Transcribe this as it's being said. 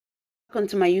Welcome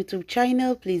to my YouTube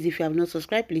channel. Please, if you have not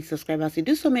subscribed, please subscribe. As you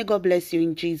do so, may God bless you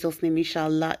in Jesus' name,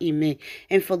 inshallah, amen.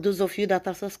 And for those of you that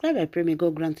have subscribed, I pray may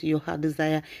God grant you your heart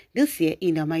desire this year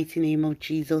in the mighty name of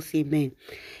Jesus, amen.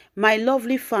 My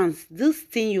lovely fans, this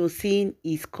thing you're seeing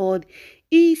is called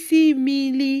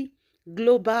Mili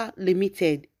Global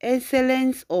Limited,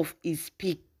 Excellence of its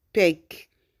Peak.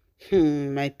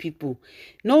 My people,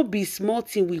 no be small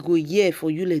thing we go here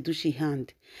for you Edochie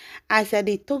hand. As I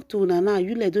dey talk to una now,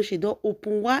 you Edochie don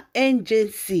open one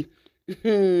agency.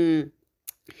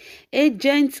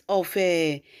 Agent of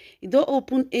e don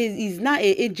open is now an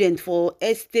agent for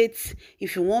estates.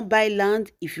 If you want buy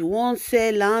land, if you want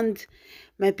sell land,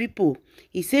 my people,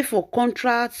 he say for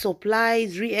contract,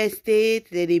 supplies, real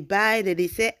estate, they buy, they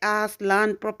sell house,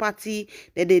 land, property,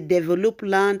 they develop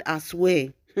land as well.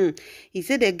 He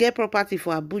said they get property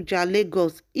for Abuja,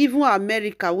 Lagos, even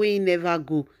America where he never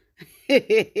go. Boy,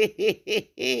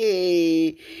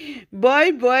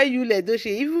 you Edochie,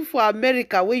 even for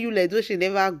America where you Edochie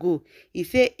never go. He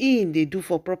say they do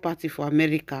for property for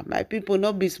America. My people,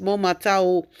 not be small matter.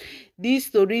 Oh, this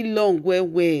story long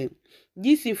well.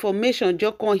 This information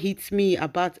just can't hit me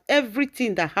about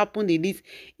everything that happened in this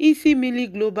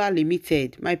Mili Global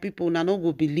Limited. My people, now no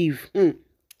go believe.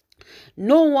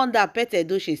 No wonder pet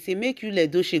Edochie say make you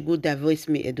Edochie go divorce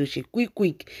me Edochie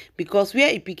quick because where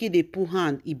he pikin dey put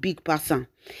hand he big pass am.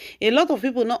 A lot of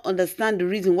people not understand the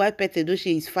reason why pet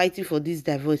Edochie is fighting for this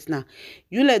divorce now.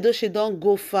 You Edochie don't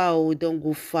go far, oh, don't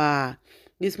go far.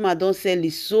 This man don't sell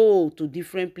his soul to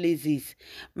different places.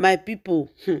 My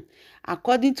people,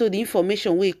 according to the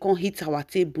information we can hit our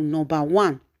table, number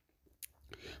one,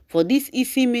 for this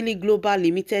Mili Global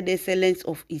Limited Excellence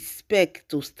of its spec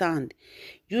to stand,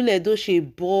 you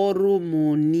Edochie borrow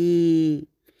money.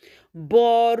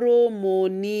 Borrow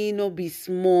money, no be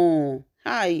small.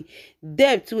 Hi,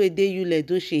 debt wey dey you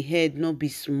Edochie head, no be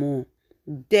small.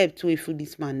 Debt wey full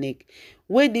this man neck.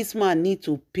 Wey this man need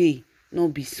to pay, no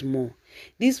be small.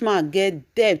 This man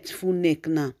get debt full neck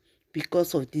now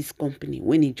because of this company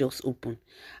when he just opened.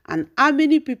 And how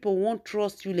many people won't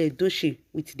trust you Edochie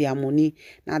with their money?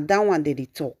 Now that one they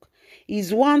talk.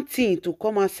 It's one thing to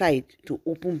come outside to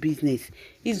open business.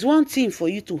 It's one thing for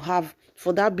you to have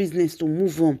for that business to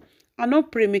move on. I not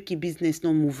pray make a business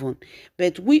not move on.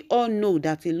 But we all know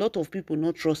that a lot of people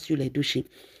not trust you Edochie.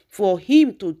 For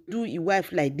him to do a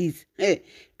wife like this,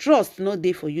 trust not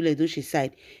there for you Edochie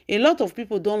side. A lot of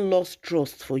people don't lost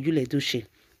trust for you Edochie.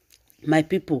 My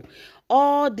people,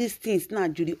 all these things now,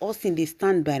 Judy Austin, they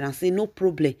stand by and say, no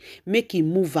problem. Make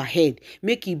him move ahead.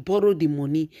 Make him borrow the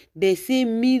money. They say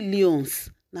millions.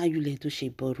 Now you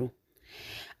Edochie borrow.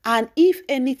 And if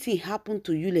anything happen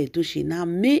to you Edochie, now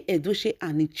may Edochie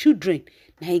and the children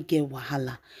now get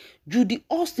wahala. Judy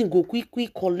Austin go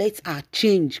quick collect her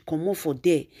change, come on for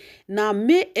there. Now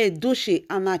may Edochie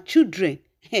and her children,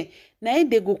 now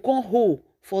they go come home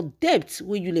for debt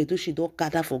wey you Edochie don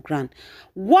gather for ground.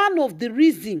 One of the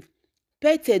reasons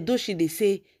pet Edochie they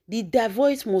say the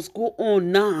divorce must go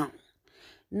on now.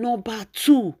 Number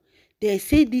two, they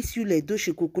say this you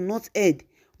Edochie coconut head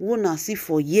won't see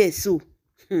for years so.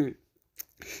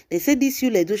 They say this you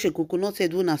Edochie coconut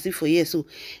head won't see for years so.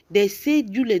 They say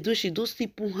you Edochie don't still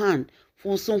put hand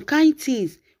for some kind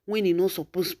things when he not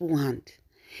supposed to put hand.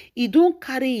 He don't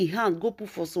carry his hand go put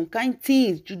for some kind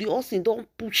things. Judy Austin don't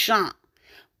push am.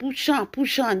 Push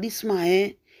am, this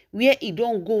man, where he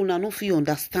don't go, now no fit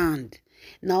understand.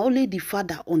 Now only the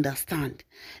father understand.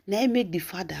 Now make the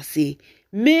father say,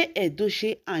 may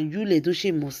Edochie and you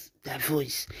Edochie must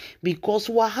divorce. Because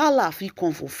wahala fit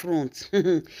come for front.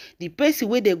 The person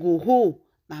where they go home,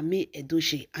 now may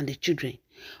Edochie and the children.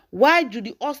 Why do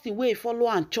the Austin wey follow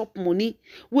and chop money,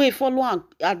 wey follow and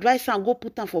advise and go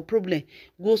put am for problem,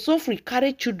 go so free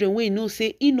carry children wey know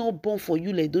say he no born for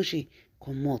you Edochie,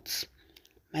 comot.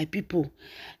 My people,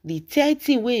 the third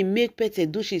thing wey make pet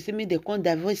Edochie say me they can't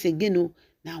divorce again. No,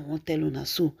 now I won't tell una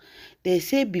so. They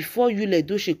say before you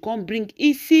Edochie come bring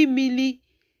Mili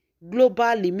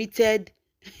Global Limited,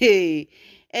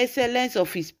 excellence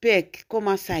of his spec come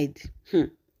aside.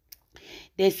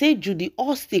 They say Judy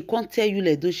Austin can't tell you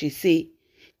Edochie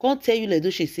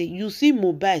say, you see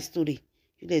mobile story.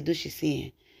 You Edochie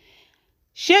say,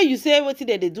 shey you say what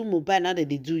they do mobile now that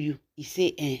they do you. He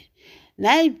say,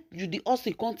 Now Judy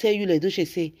Austin can't tell you Edochie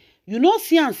say, you know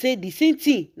see and say the same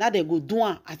thing. Now they go do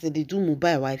am as they do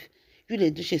mobile wife. You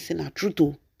Edochie say na truth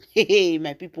oh. Hey,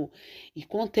 my people. He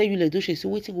can't tell you Edochie say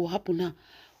what will happen now.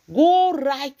 Go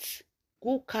write.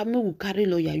 Go carry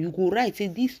lawyer. You go write say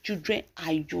these children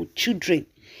are your children.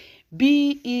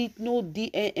 Be it no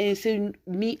DNA, say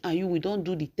me and you, we don't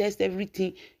do the test,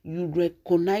 everything, you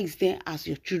recognize them as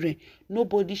your children.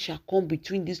 Nobody shall come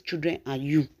between these children and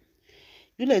you.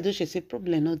 Yul Edochie say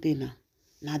problem not there now.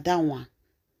 Now that one.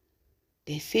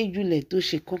 They say Yul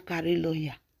Edochie come carry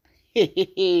lawyer.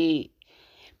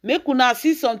 Make una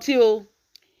see something oh.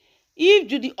 If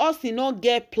Judy Austin not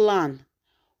get plan,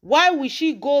 why will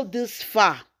she go this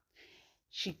far?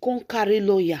 She can't carry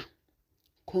lawyer.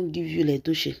 Can't give Yul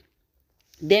Edochie.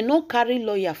 They no carry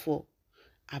lawyer for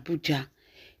Abuja.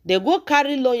 They go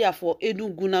carry lawyer for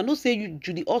Enugu. Now no say you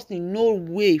Judy Austin no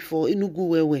way for Enugu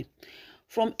well.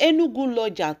 From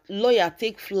Enugu lawyer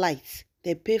take flights.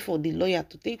 They pay for the lawyer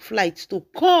to take flights to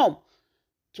come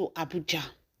to Abuja.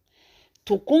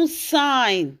 To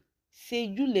consign say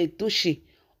Yul Edochie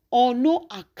on no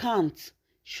account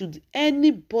should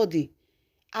anybody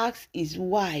ask his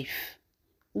wife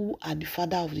who are the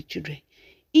father of the children.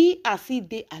 He as he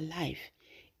dey alive.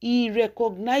 He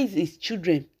recognized his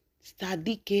children,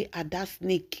 Stadike and that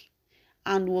snake,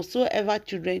 and whatsoever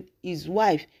children his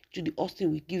wife, Judy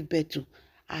Austin, will give birth to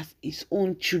as his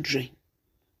own children.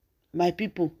 My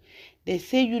people, they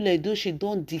say Yul Edochie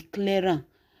don't declare am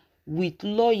with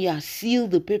lawyer, seal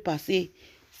the paper, say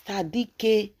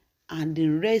Stadike and the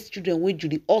rest children wey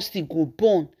Judy Austin go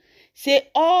born, say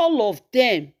all of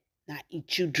them na his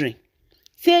children.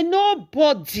 Say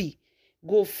nobody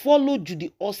go follow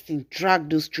Judy Austin drag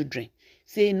those children.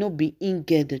 Say no be in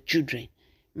get the children.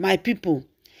 My people,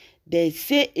 they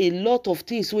say a lot of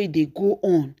things wey they go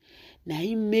on. Now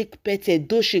he make Pet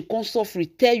Edochie come suffer,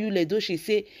 tell Yul Edochie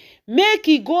say make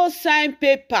he go sign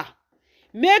paper.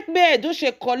 Make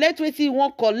Edochie collect wetin he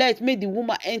wan collect, make the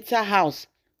woman enter house.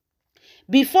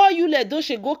 Before Yul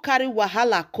Edochie go carry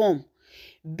wahala come.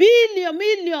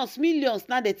 Millions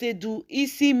now they say do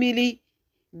Isi Mili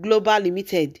Global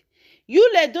Limited.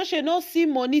 Yul Edochie no see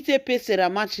money to pay Sarah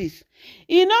Matches.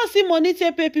 He no see money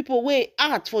to pay people wey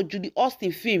act for Judy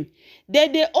Austin film.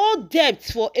 They owe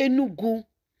debts for Enugu.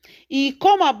 He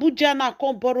come Abuja now,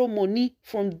 come borrow money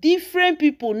from different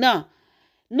people now.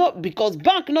 Not because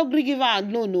bank no gree give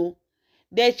am loan, no.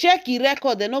 They check his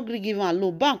record, they no gree give am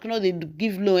loan. Bank no they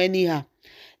give loan anyhow.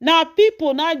 Now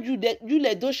people now Yul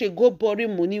Edochie go borrow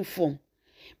money from.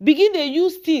 Begin they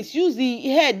use things, use the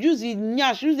head, use the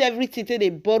nyash, use everything till they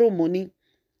borrow money.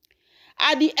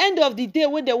 At the end of the day,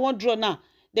 when they want draw now,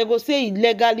 they go say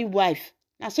illegally wife.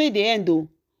 Now so at the end though.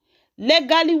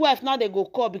 Legally wife now they go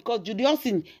call because Judy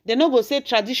Austin, they no go say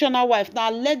traditional wife.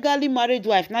 Now legally married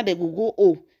wife, now they go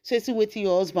oh. So see what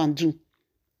your husband do.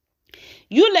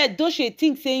 Yul Edochie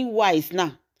think saying wise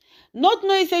now. Not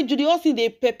knowing say Judy Austin they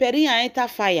preparing and enter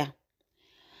fire.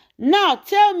 Now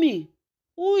tell me,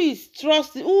 who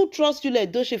trusts Yul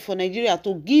Edochie for Nigeria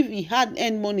to give his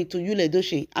hard-earned money to Yul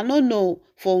Edochie? I don't know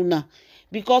for una.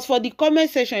 Because for the comment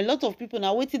section, a lot of people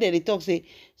now waiting there they talk say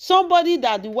somebody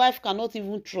that the wife cannot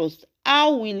even trust.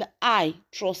 How will I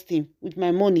trust him with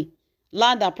my money,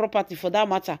 land and property for that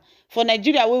matter? For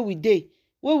Nigeria where we dey,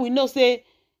 where we know say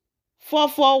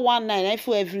 4419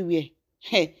 info everywhere.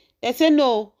 Hey, they say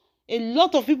no. A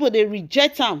lot of people they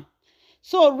reject him.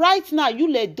 So right now,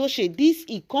 Yul Edochie, this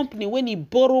is company when he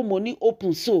borrow money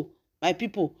open. So my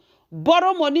people,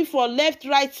 borrow money from left,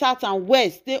 right, south, and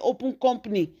west. They open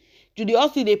company. Judy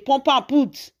Austin they pump and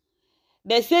put.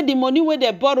 They say the money where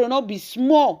they borrow not be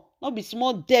small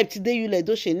debt. They Yul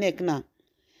Edochie neck now.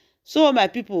 So my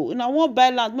people, when I want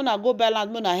buy land, when I go buy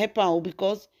land, when I help am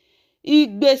because he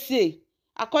gbese.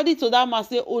 According to that man,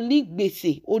 say only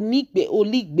gbese, only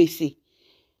gbese.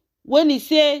 When he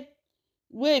say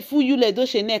wey full Yul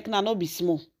Edochie neck now not be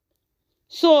small.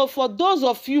 So for those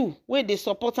of you where they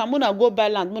support am, muna go buy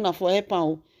land, muna for help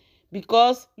am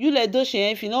because Yul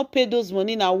Edochie, if you not pay those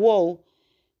money na war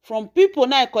from people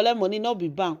now collect money, not be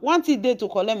bank. One thing they to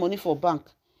collect money for bank,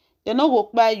 they not go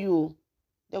buy you.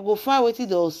 They go find wetin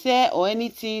they'll sell or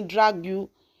anything, drag you.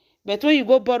 But when you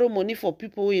go borrow money for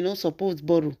people who you not supposed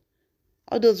borrow,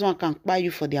 all those one can buy you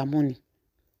for their money.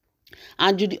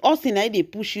 And Judy Austin, they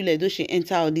push Yul Edochie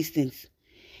enter all these things.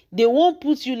 They won't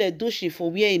put Yul Edochie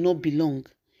for where he not belong.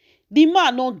 The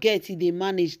man not get it, they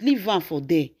manage, leave him for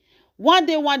there. One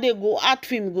day go at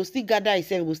him, go still gather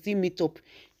himself, go still meet up.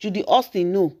 Judy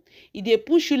Austin no. If they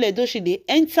push Yul Edochie, they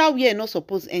enter where he not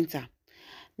supposed enter.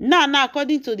 Now,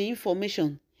 according to the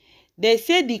information, they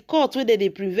say the court where they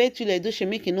prevent Yul Edochie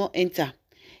make him not enter.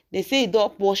 They say he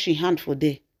don't wash his hand for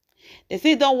there. They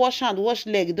say don't wash hand, wash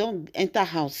leg, don't enter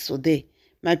house for there.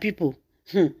 My people.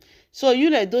 So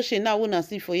Yul Edochie now wanna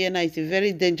see for here now is a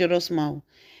very dangerous man.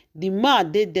 The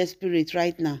man they desperate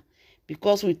right now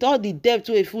because with all the debt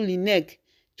wey full in neck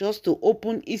just to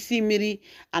open Isi Miri,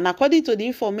 and according to the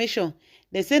information,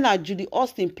 They say na Judy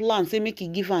Austin plan say make he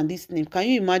give am this name. Can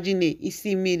you imagine it?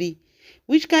 Isi Mili.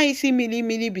 Which kind Isi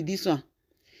Mili be this one?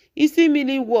 Isi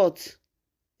Mili what?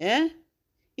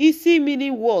 Isi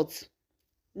Mili what?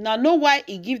 Now know why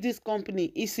he give this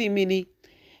company Isi Mili?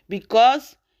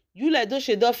 Because Yul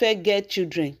Edochie don first get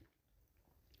children.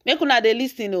 Make una dey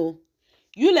lis ten o.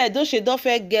 Yul Edochie don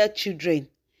first get children.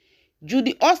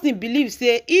 Judy Austin believes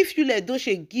say if Yul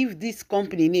Edochie give this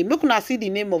company name, make una see the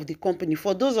name of the company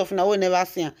for those of una who never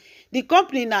see am. The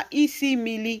company na Isi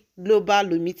Mili Global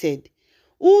Limited.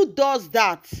 Who does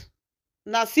that?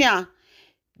 Na see am.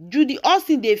 Judy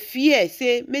Austin dey fear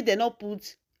say make dem no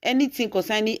put anything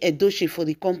concerning Edochie for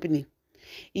the company.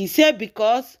 He say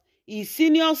because his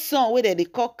senior son wey dem dey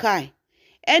call Kai,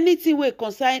 anything wey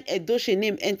concern Edochie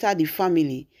name enter the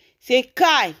family, say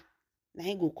Kai na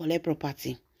him go collect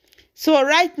property. So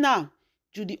right now,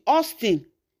 Judy Austin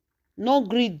no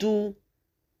gree do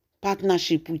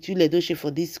partnership with Yul Edochie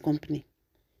for this company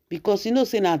because you know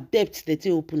say na debt dey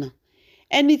take open am.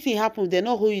 Anything happen, dem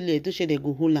no hold Yul Edochie, dem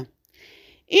go hold am.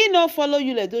 He no follow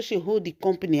Yul Edochie hold the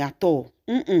company at all.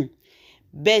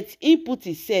 But he put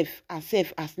herself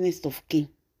as next of kin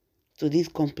to this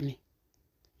company.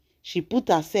 She put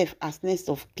herself as next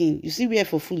of kin. You see where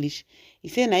for foolish? He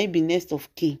say na he be next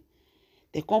of kin.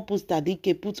 They come put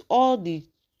Tadike, put all the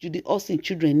Judy Austin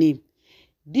children name.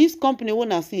 This company wey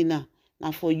una see now,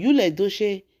 na for Yul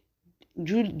Edochie,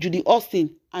 Judy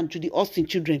Austin and Judy Austin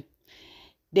children.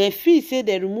 They feel say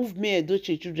they remove May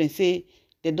Edochie children, say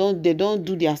they don't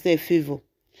do themselves favor.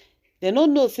 They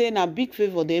don't know say na big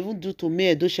favor they even do to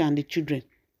May Edochie and the children.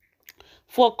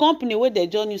 For company where they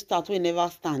just new start, we never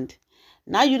stand.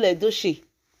 Now Yul Edochie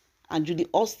and Judy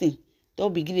Austin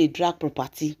don't begin a drag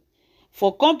property.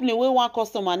 For company where one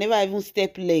customer never even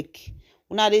step leg.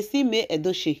 Una dey see May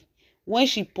Edochie when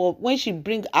she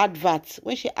bring adverts,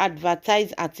 when she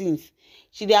advertise her things,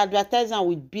 she dey advertise them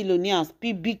with billionaires,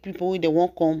 big people when they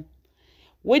won't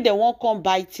come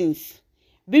buy things,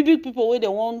 big people where they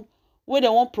want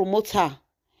promote her.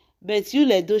 But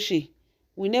Yul Edochie,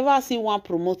 we never see one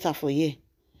promoter for here.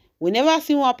 We never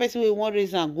see one person wey wan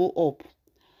raise and go up.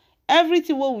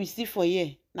 Everything what we see for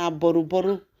here na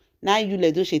borrow. Now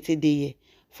Yul Edochie take dey here.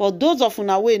 For those of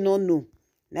una wey no know,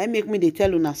 na make me dey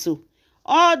tell una so.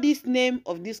 All this name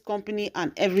of this company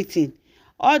and everything,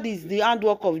 all this the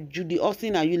handwork of Judy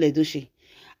Austin and Yul Edochie.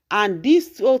 And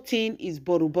this whole thing is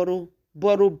borrow.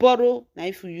 Na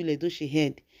if Yul Edochie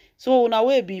head. So una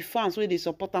wey be fans wey dey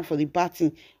support am for the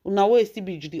batting, una wey still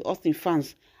be Judy Austin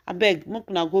fans, abeg make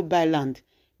una go buy land,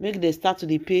 make dem start to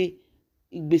dey pay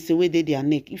gbese wey dey their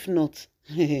neck. If not,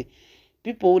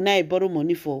 people now borrow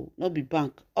money for not be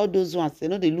bank. All those ones they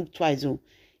no dey look twice. Oh,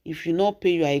 if you not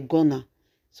pay, you are a goner.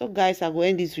 So guys, I go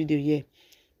end this video here.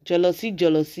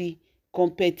 Jealousy,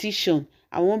 competition.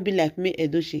 I won't be like May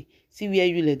Edochie. See where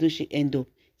Yul Edochie end up.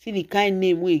 See the kind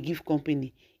name wey give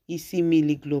company. Isi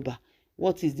Mili Global.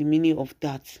 What is the meaning of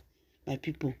that, my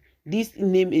people? This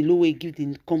name alone wey give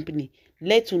the company.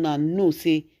 Let una know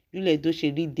say Yul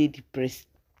Edochie really dey depressed.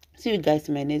 See you guys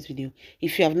in my next video.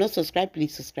 If you have not subscribed,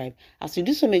 please subscribe. As you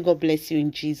do so, may God bless you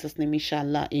in Jesus' name,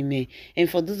 inshallah, amen. And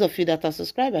for those of you that are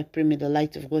subscribed, I pray may the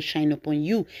light of God shine upon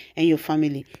you and your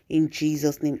family in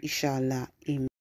Jesus' name, inshallah, amen.